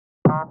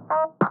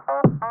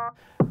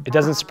It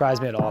doesn't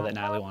surprise me at all that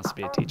Natalie wants to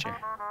be a teacher.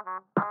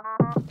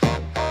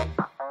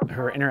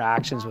 Her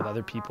interactions with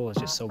other people is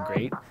just so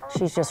great.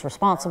 She's just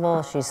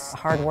responsible, she's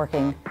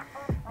hardworking,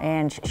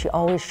 and she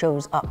always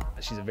shows up.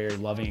 She's a very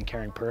loving and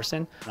caring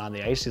person. On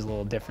the ice, she's a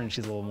little different,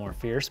 she's a little more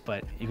fierce,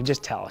 but you can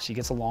just tell she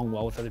gets along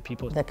well with other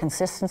people. The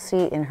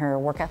consistency in her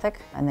work ethic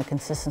and the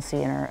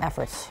consistency in her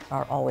efforts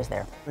are always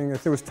there.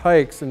 If it was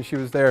Tykes, and she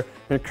was there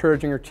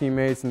encouraging her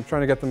teammates and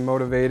trying to get them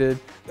motivated.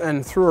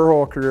 And through her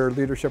whole career,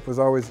 leadership was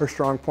always her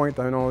strong point.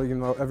 I know,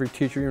 every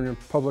teacher, even in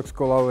public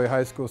school all the way to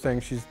high school,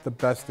 saying she's the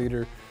best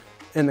leader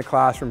in the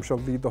classroom. She'll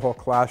lead the whole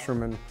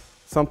classroom and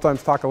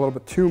sometimes talk a little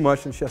bit too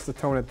much, and she has to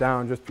tone it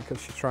down just because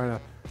she's trying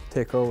to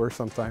take over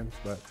sometimes.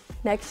 But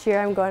next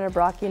year I'm going to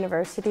Brock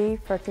University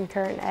for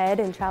concurrent ed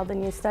in child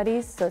and youth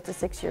studies, so it's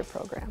a 6-year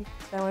program.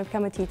 I want to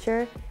become a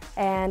teacher,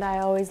 and I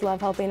always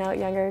love helping out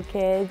younger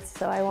kids,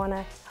 so I want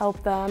to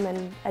help them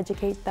and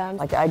educate them.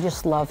 I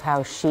just love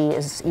how she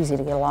is easy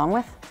to get along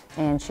with,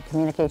 and she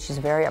communicates, she's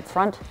very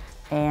upfront,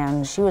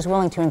 and she was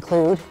willing to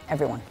include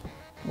everyone,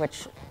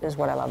 which is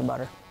what I love about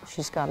her.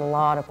 She's got a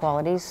lot of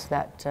qualities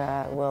that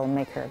will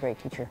make her a great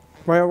teacher.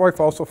 My wife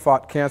also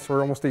fought cancer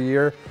for almost a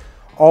year,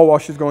 all while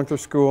she's going through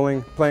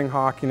schooling, playing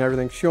hockey and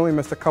everything. She only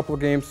missed a couple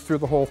of games through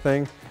the whole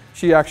thing.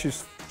 She actually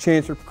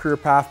changed her career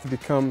path to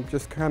become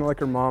just kind of like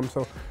her mom.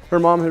 So her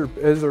mom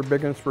is her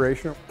big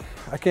inspiration.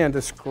 I can't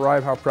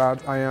describe how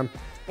proud I am.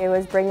 It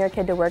was Bring Your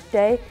Kid to Work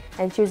Day,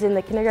 and she was in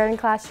the kindergarten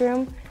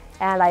classroom.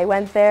 And I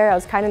went there, I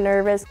was kind of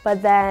nervous,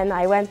 but then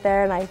I went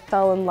there and I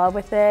fell in love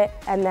with it.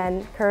 And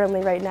then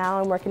currently right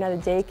now I'm working at a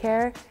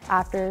daycare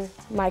after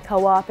my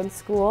co-op in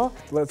school.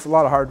 It's a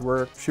lot of hard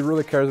work. She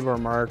really cares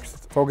about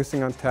marks,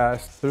 focusing on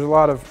tests. There's a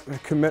lot of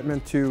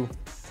commitment to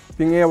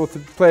being able to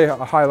play a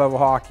high-level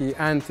hockey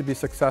and to be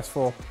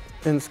successful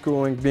in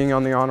schooling, being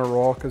on the honor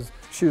roll, because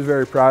she was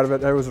very proud of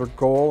it. That was her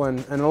goal,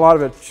 and a lot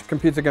of it, she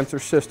competes against her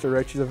sister,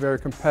 right? She's a very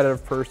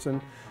competitive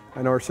person.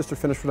 I know her sister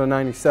finished with a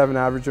 97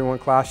 average in one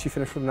class, she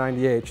finished with a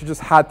 98. She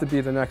just had to be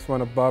the next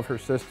one above her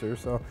sister,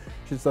 so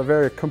she's a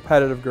very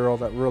competitive girl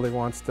that really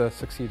wants to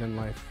succeed in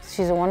life.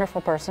 She's a wonderful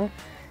person,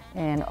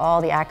 and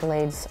all the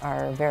accolades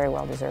are very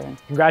well deserving.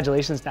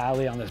 Congratulations,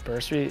 Natalie, on this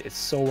bursary. It's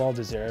so well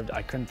deserved.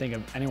 I couldn't think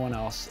of anyone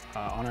else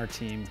on our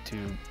team to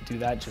do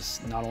that,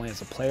 just not only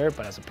as a player,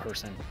 but as a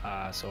person.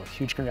 So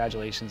huge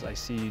congratulations. I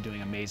see you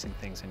doing amazing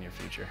things in your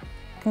future.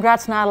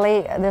 Congrats,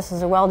 Natalie. This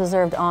is a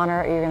well-deserved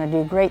honor. You're going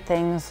to do great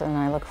things, and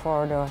I look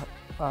forward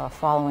to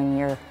following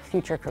your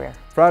future career.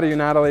 Proud of you,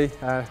 Natalie.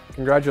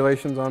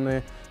 Congratulations on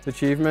the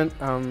achievement.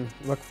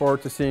 Look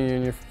forward to seeing you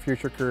in your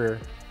future career.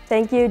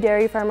 Thank you,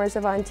 Dairy Farmers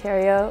of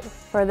Ontario,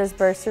 for this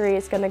bursary.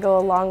 It's going to go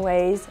a long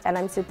ways, and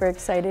I'm super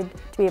excited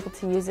to be able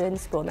to use it in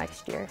school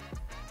next year.